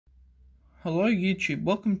Hello YouTube,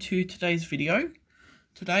 welcome to today's video.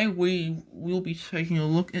 Today we will be taking a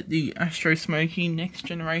look at the AstroSmokey next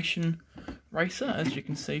generation racer, as you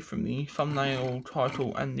can see from the thumbnail,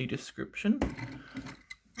 title and the description.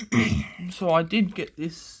 So I did get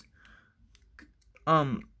this,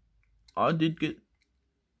 I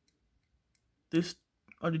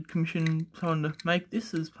did commission someone to make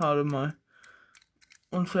this as part of my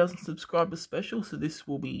 1000 subscriber special, so this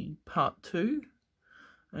will be part 2.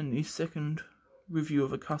 And the second review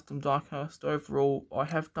of a custom diecast overall I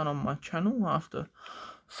have done on my channel after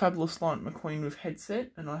Fabulous Light McQueen with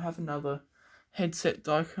headset, and I have another headset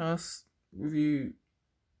diecast review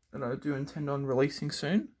that I do intend on releasing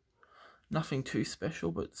soon. Nothing too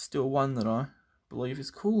special, but still one that I believe is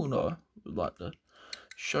cool and I would like to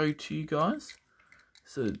show to you guys.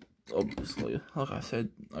 So obviously, like I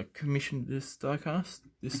said, I commissioned this diecast.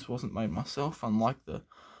 This wasn't made myself, unlike the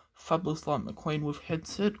Fabulous Light McQueen with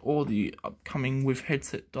headset or the upcoming with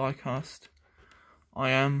headset diecast.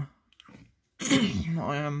 I've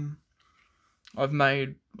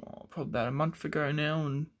made probably about a month ago now,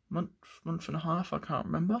 and month and a half, I can't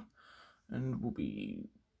remember, and review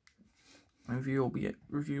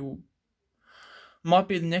might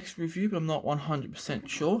be the next review, but I'm not 100%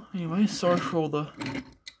 sure. Anyway, sorry for all the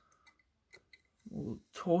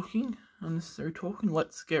talking, unnecessary talking.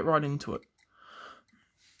 Let's get right into it.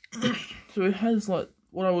 So it has like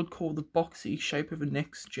what I would call the boxy shape of a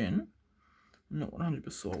next gen. I'm not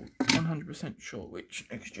 100% sure which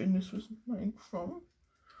next gen this was made from,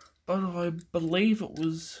 but I believe it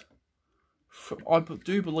was. I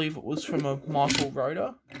do believe it was from a Michael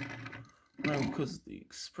Roeder, because of the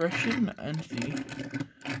expression and the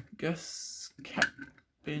gas cap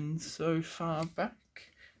being so far back.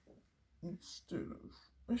 Instead of,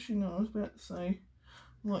 actually no, I was about to say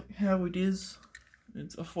like how it is.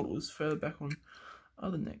 I thought it was further back on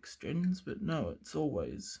other next gens, but no, it's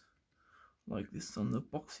always like this on the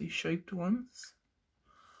boxy shaped ones.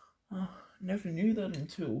 Never knew that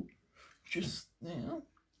until just now.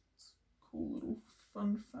 It's a cool little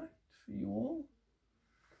fun fact for you all.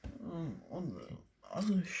 On the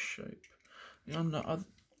other shape, on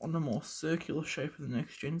the more circular shape of the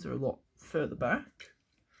next gens are a lot further back.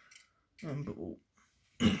 But we'll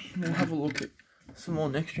have a look at some more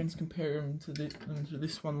next gens, compare them to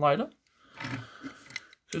this one later.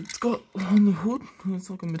 So it's got on the hood, it's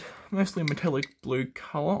like mostly a metallic blue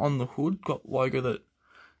colour on the hood. Got logo that's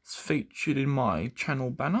featured in my channel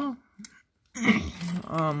banner.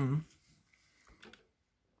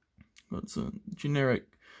 That's a generic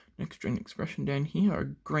next gen expression down here. A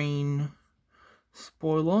green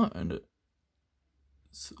spoiler and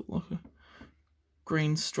it's like a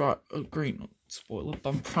green stripe, a green spoiler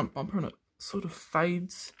front bumper, and it sort of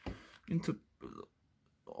fades into,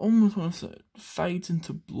 almost want to say it fades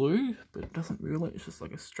into blue, but it doesn't really. It's just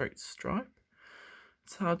like a straight stripe.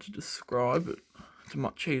 It's hard to describe, but it's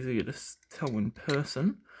much easier to tell in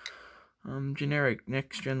person. Generic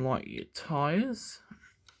next gen light year tires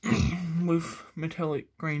with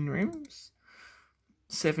metallic green rims.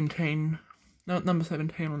 Number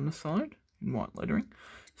 17 on the side in white lettering.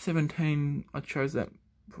 17, I chose that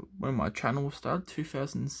when my channel started,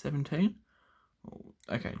 2017.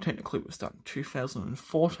 Okay, technically it was started in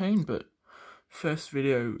 2014, but first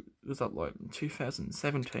video was uploaded in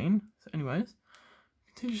 2017. So anyways,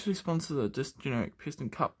 continuously sponsor the just generic Piston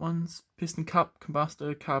Cup ones. Piston Cup,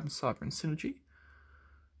 Combustor, Carbon Cyber and Synergy.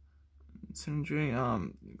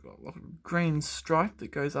 You've got like a green stripe that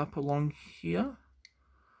goes up along here.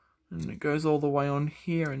 And it goes all the way on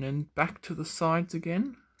here and then back to the sides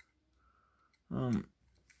again.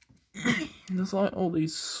 There's like all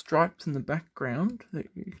these stripes in the background that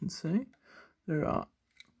you can see. They are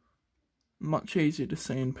much easier to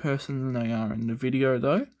see in person than they are in the video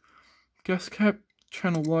though. Gas cap,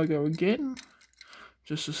 channel logo again.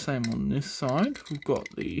 Just the same on this side. We've got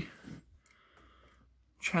the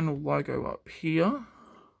channel logo up here.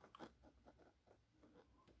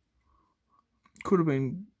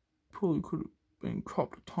 Probably could have been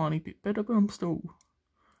cropped a tiny bit better, but it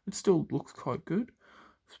still looks quite good.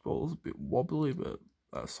 Spoiler's a bit wobbly, but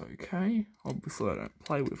that's okay. Obviously I don't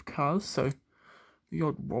play with cars, so the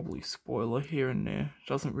odd wobbly spoiler here and there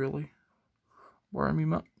doesn't really worry me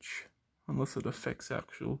much, unless it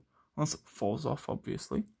unless it falls off,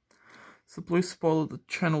 obviously. It's the blue spoiler, the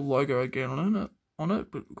channel logo again on it,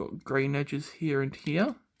 but we've got green edges here and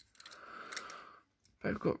here.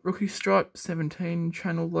 We've got rookie stripe, 17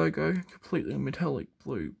 channel logo, completely metallic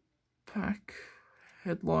blue pack.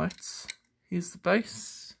 Headlights. Here's the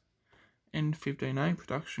base. N15A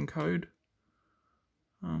production code.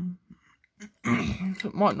 So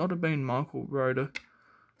it might not have been Michael Roeder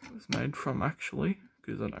it was made from, actually,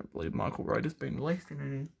 because I don't believe Michael Road has been released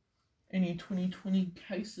in any 2020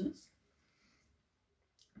 cases.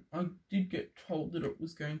 I did get told that it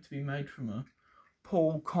was going to be made from a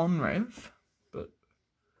Paul Conrev, but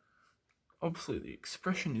obviously the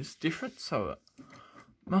expression is different, so it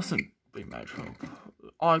mustn't be made from...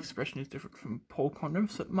 Eye expression is different from Paul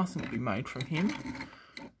Conrev, so it mustn't be made from him.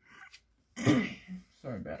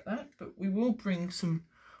 Sorry about that, but we will bring some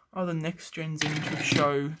other next gens in to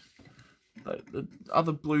show the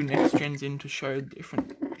other blue next gens in to show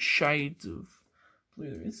different shades of blue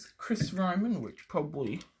there is. Chris Roman, which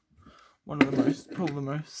probably the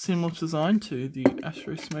most similar design to the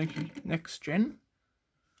AstroSmokey next gen.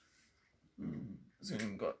 So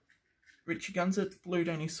we've got Richie Gunzett, Blue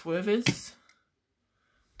Danny Swerves,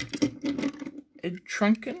 Ed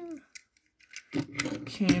Trunken,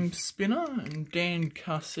 Cam Spinner, and Dan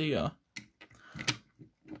Garcia.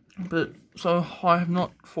 But so I have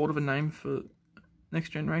not thought of a name for next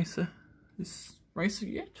gen racer, this racer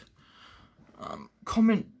yet.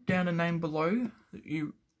 Comment down a name below that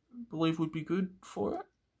you believe would be good for it,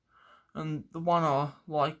 and the one I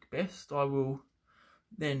like best, I will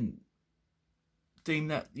then deem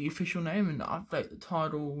that the official name and update the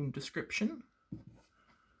title and description.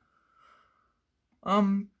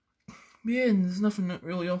 Yeah, and there's nothing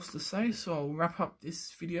really else to say, so I'll wrap up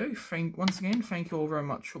this video. Once again, thank you all very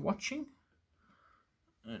much for watching,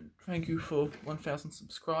 and thank you for 1,000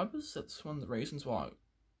 subscribers. That's one of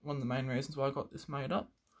the main reasons why I got this made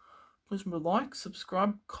up. Please remember to like,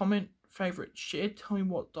 subscribe, comment, favourite, share. Tell me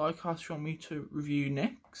what diecast you want me to review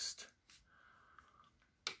next.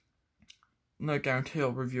 No guarantee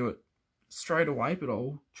I'll review it straight away, but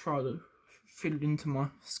I'll try to fit it into my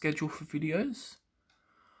schedule for videos.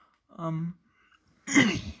 I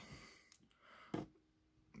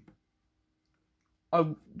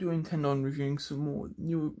do intend on reviewing some more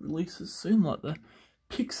new releases soon, like the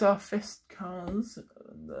Pixar Fest cars,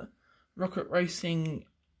 the Rocket Racing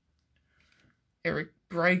Eric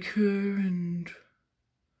Breaker, and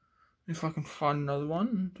if I can find another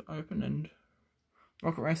one to open, and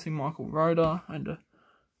Rocket Racing Michael Roder, and the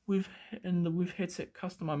with headset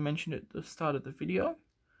custom I mentioned at the start of the video.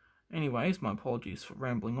 Anyways, my apologies for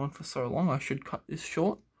rambling on for so long. I should cut this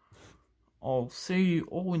short. I'll see you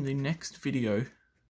all in the next video.